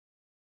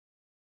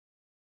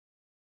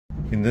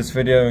In this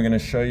video, I'm going to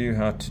show you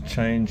how to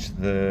change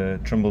the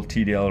Trimble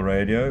TDL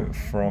radio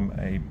from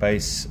a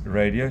base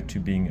radio to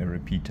being a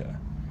repeater.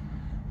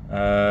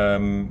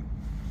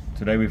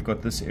 Today we've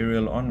got this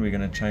aerial on. We're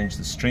going to change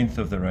the strength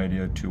of the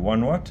radio to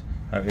 1 watt.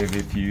 However,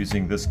 if you're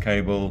using this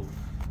cable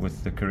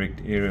with the correct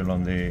aerial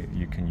on there,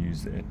 you can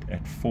use it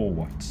at 4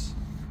 watts.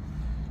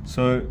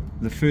 So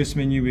the first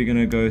menu we're going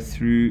to go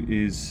through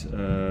is,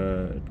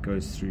 it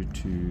goes through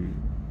to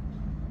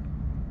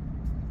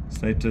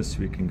status.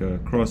 We can go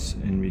across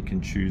and we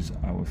can choose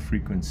our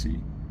frequency.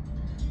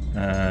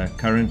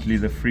 Currently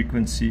the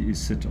frequency is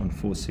set on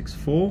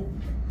 464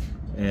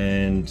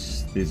 and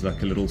there's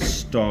like a little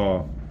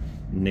star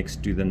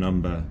next to the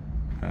number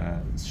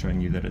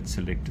showing you that it's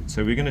selected.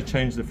 So we're going to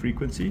change the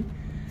frequency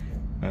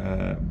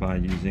by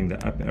using the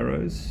up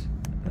arrows.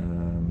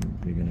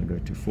 We're going to go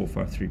to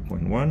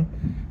 453.1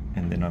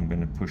 and then I'm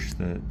going to push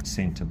the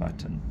center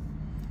button.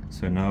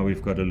 So now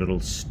we've got a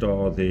little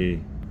star there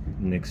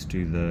next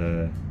to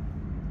the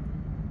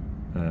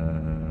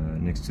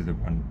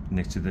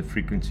next to the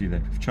frequency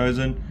that we've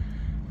chosen.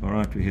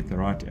 Alright, we hit the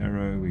right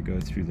arrow, we go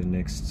through the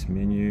next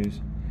menus,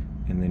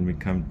 and then we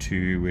come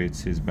to where it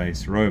says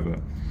base rover.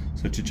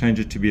 So to change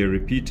it to be a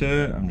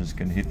repeater, I'm just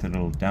going to hit the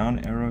little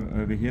down arrow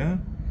over here,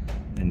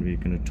 and we're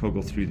going to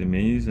toggle through the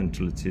menus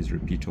until it says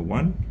repeater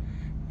 1,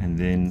 and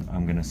then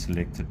I'm going to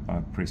select it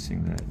by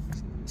pressing the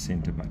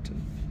center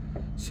button.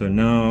 So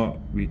now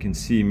we can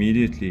see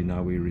immediately,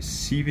 now we're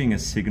receiving a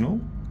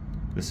signal.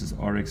 This is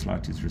RX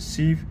light is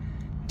receive,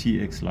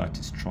 TX light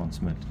is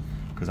transmit,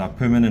 because our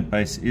permanent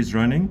base is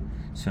running.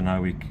 So now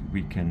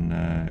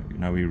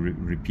we're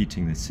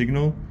repeating the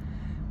signal.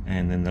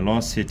 And then the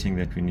last setting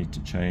that we need to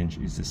change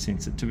is the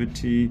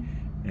sensitivity,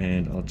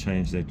 and I'll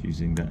change that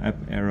using the up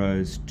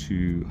arrows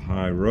to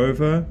high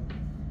rover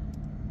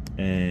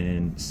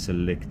and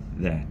select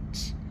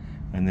that.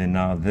 And then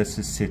now this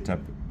is set up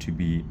to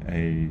be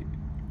a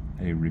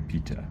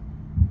repeater.